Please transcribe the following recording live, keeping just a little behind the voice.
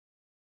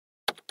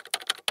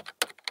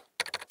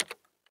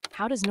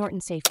how does Norton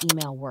Safe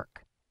Email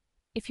work?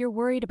 If you're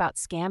worried about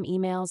scam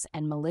emails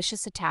and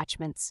malicious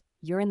attachments,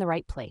 you're in the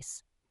right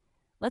place.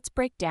 Let's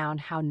break down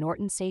how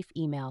Norton Safe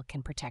Email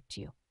can protect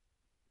you.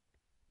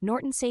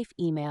 Norton Safe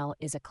Email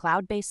is a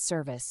cloud-based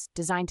service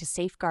designed to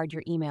safeguard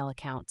your email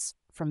accounts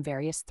from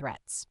various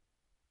threats.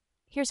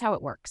 Here's how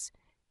it works.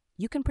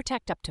 You can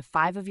protect up to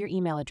 5 of your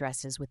email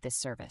addresses with this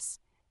service.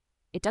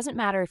 It doesn't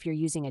matter if you're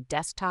using a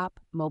desktop,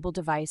 mobile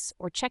device,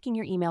 or checking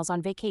your emails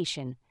on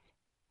vacation.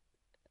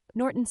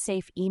 Norton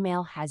Safe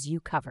Email has you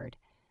covered.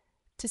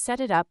 To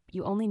set it up,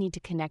 you only need to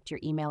connect your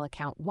email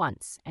account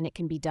once, and it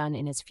can be done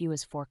in as few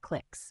as 4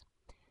 clicks.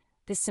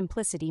 This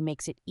simplicity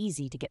makes it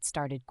easy to get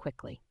started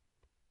quickly.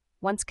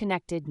 Once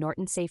connected,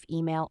 Norton Safe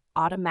Email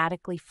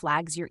automatically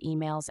flags your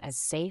emails as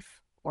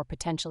safe or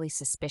potentially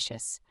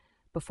suspicious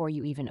before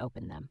you even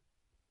open them.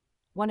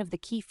 One of the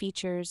key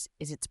features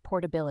is its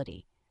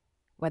portability.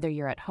 Whether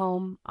you're at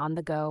home, on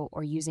the go,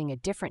 or using a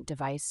different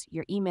device,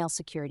 your email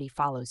security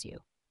follows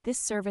you. This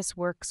service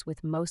works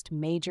with most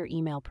major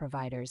email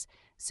providers,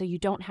 so you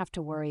don't have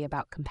to worry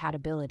about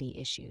compatibility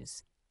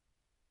issues.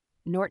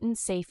 Norton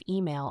Safe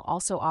Email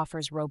also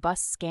offers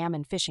robust scam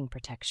and phishing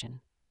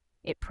protection.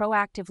 It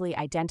proactively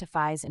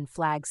identifies and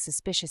flags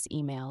suspicious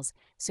emails,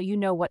 so you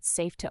know what's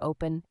safe to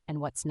open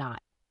and what's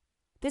not.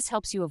 This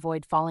helps you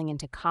avoid falling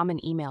into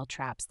common email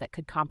traps that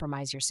could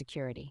compromise your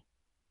security.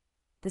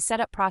 The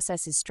setup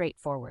process is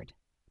straightforward.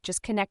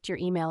 Just connect your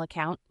email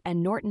account,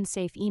 and Norton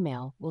Safe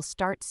Email will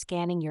start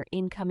scanning your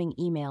incoming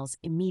emails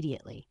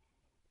immediately.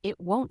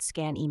 It won't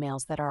scan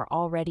emails that are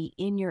already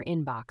in your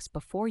inbox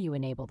before you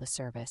enable the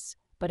service,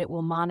 but it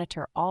will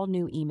monitor all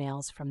new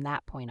emails from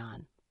that point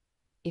on.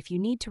 If you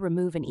need to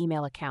remove an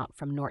email account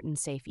from Norton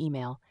Safe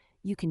Email,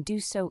 you can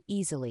do so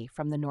easily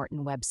from the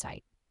Norton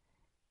website.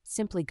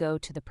 Simply go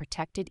to the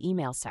Protected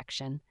Email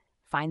section,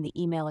 find the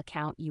email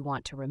account you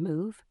want to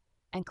remove,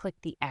 and click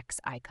the X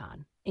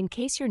icon. In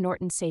case your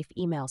Norton Safe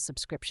Email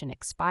subscription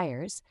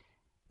expires,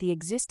 the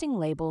existing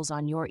labels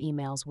on your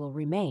emails will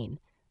remain,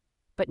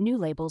 but new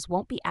labels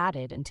won't be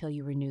added until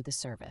you renew the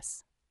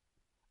service.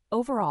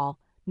 Overall,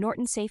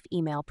 Norton Safe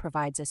Email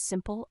provides a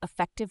simple,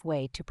 effective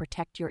way to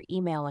protect your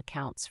email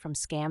accounts from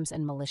scams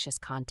and malicious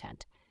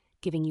content,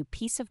 giving you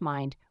peace of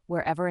mind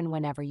wherever and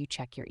whenever you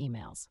check your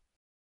emails.